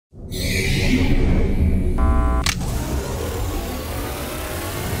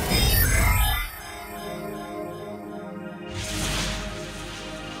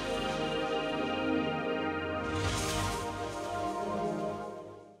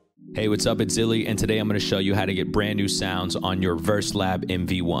Hey, what's up? It's Zilly, and today I'm going to show you how to get brand new sounds on your VERSELAB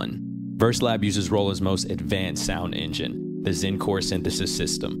MV1. VERSELAB uses Roland's most advanced sound engine, the ZEN-Core synthesis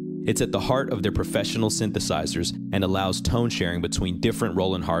system. It's at the heart of their professional synthesizers and allows tone sharing between different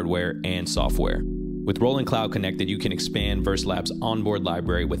Roland hardware and software. With Roland Cloud connected, you can expand VERSELAB's onboard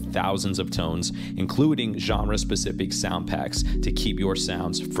library with thousands of tones, including genre-specific sound packs to keep your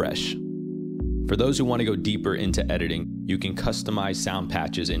sounds fresh. For those who want to go deeper into editing, you can customize sound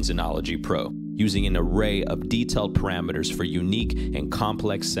patches in ZEN-ology Pro, using an array of detailed parameters for unique and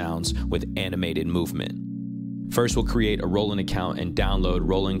complex sounds with animated movement. First, we'll create a Roland account and download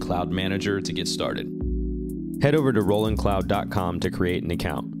Roland Cloud Manager to get started. Head over to rolandcloud.com to create an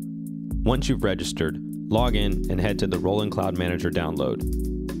account. Once you've registered, log in and head to the Roland Cloud Manager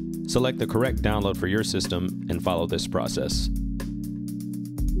download. Select the correct download for your system and follow this process.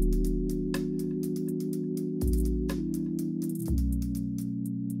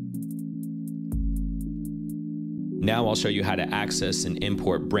 Now I'll show you how to access and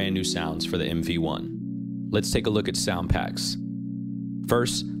import brand new sounds for the MV1. Let's take a look at sound packs.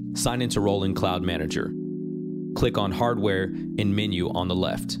 First, sign into Roland Cloud Manager. Click on Hardware in menu on the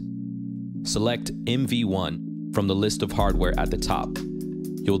left. Select MV1 from the list of hardware at the top.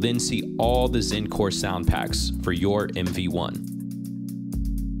 You'll then see all the ZEN-Core sound packs for your MV1.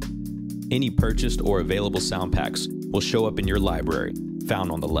 Any purchased or available sound packs will show up in your library,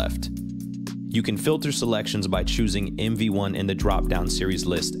 found on the left. You can filter selections by choosing MV1 in the drop-down series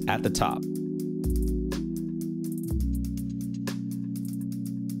list at the top.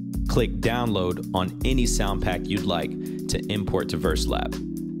 Click Download on any sound pack you'd like to import to VERSELAB.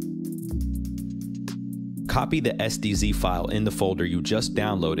 Copy the SDZ file in the folder you just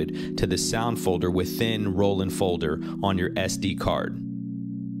downloaded to the sound folder within Roland folder on your SD card.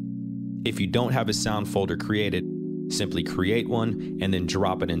 If you don't have a sound folder created, simply create one and then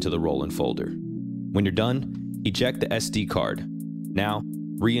drop it into the Roland folder. When you're done, eject the SD card. Now,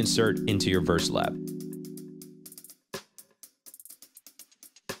 reinsert into your VERSELAB.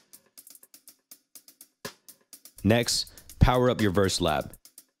 Next, power up your VERSELAB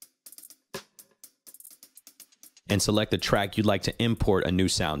and select the track you'd like to import a new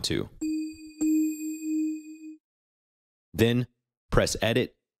sound to. Then, press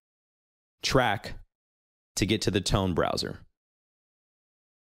Edit, Track to get to the tone browser.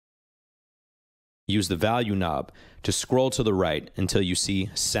 Use the value knob to scroll to the right until you see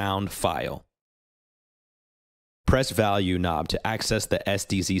Sound File. Press Value knob to access the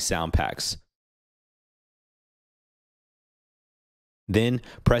SDZ sound packs. Then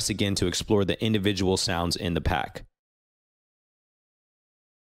press again to explore the individual sounds in the pack.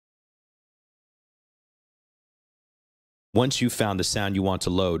 Once you've found the sound you want to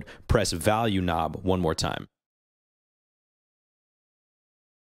load, press Value knob one more time.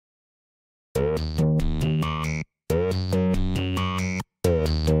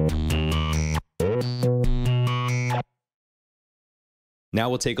 Now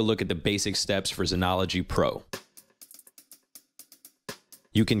we'll take a look at the basic steps for ZEN-ology Pro.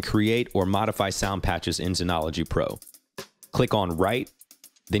 You can create or modify sound patches in ZEN-ology Pro. Click on Write,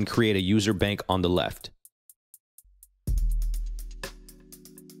 then create a user bank on the left.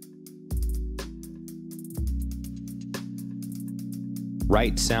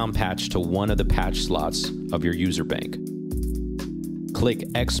 Write sound patch to one of the patch slots of your user bank. Click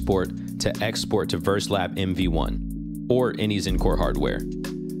Export to VERSELAB MV1 or any ZEN-Core hardware.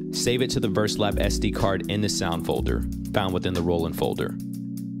 Save it to the VERSELAB SD card in the sound folder, found within the Roland folder.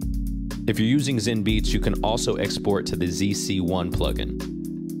 If you're using Zen Beats, you can also export to the ZC1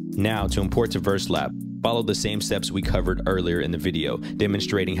 plugin. Now, to import to VERSELAB, follow the same steps we covered earlier in the video,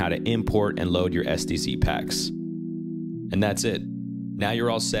 demonstrating how to import and load your SDZ packs. And that's it. Now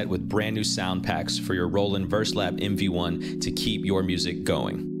you're all set with brand new sound packs for your Roland VERSELAB MV1 to keep your music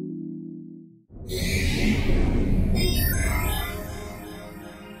going.